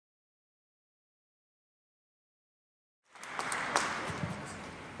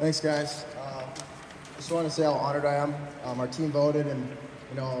Thanks, guys. Just want to say how honored I am. Our team voted, and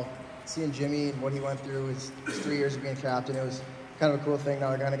seeing Jimmy and what he went through his 3 years of being captain, it was kind of a cool thing. Now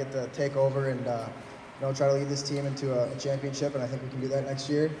we're going to get to take over and try to lead this team into a championship, and I think we can do that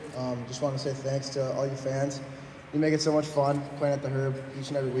next year. Just want to say thanks to all you fans. You make it so much fun playing at the Herb each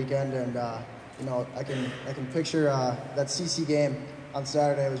and every weekend, and I can picture that CC game on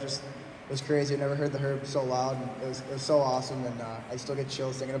Saturday. It was crazy. I never heard the Herb so loud. It was so awesome, and I still get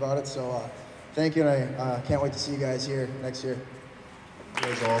chills thinking about it. So thank you, and I can't wait to see you guys here next year.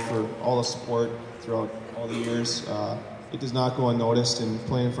 Thank you guys all for all the support throughout all the years. It does not go unnoticed, and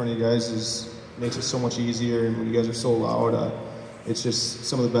playing in front of you guys makes it so much easier. And when you guys are so loud, it's just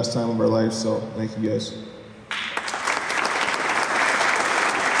some of the best time of our life. So thank you guys.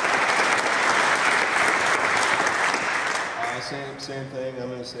 Same thing. I'm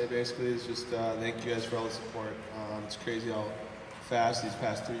going to say basically is just thank you guys for all the support. It's crazy how fast these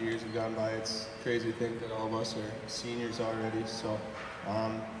past 3 years have gone by. It's crazy to think that all of us are seniors already. So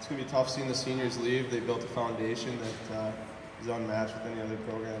it's going to be tough seeing the seniors leave. They built a foundation that is unmatched with any other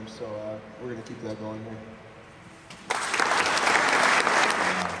program. So we're going to keep that going here.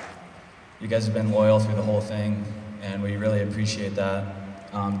 You guys have been loyal through the whole thing, and we really appreciate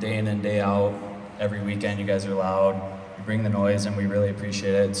that. Day in and day out, every weekend you guys are loud. You bring the noise, and we really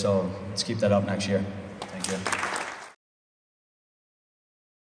appreciate it. So let's keep that up next year.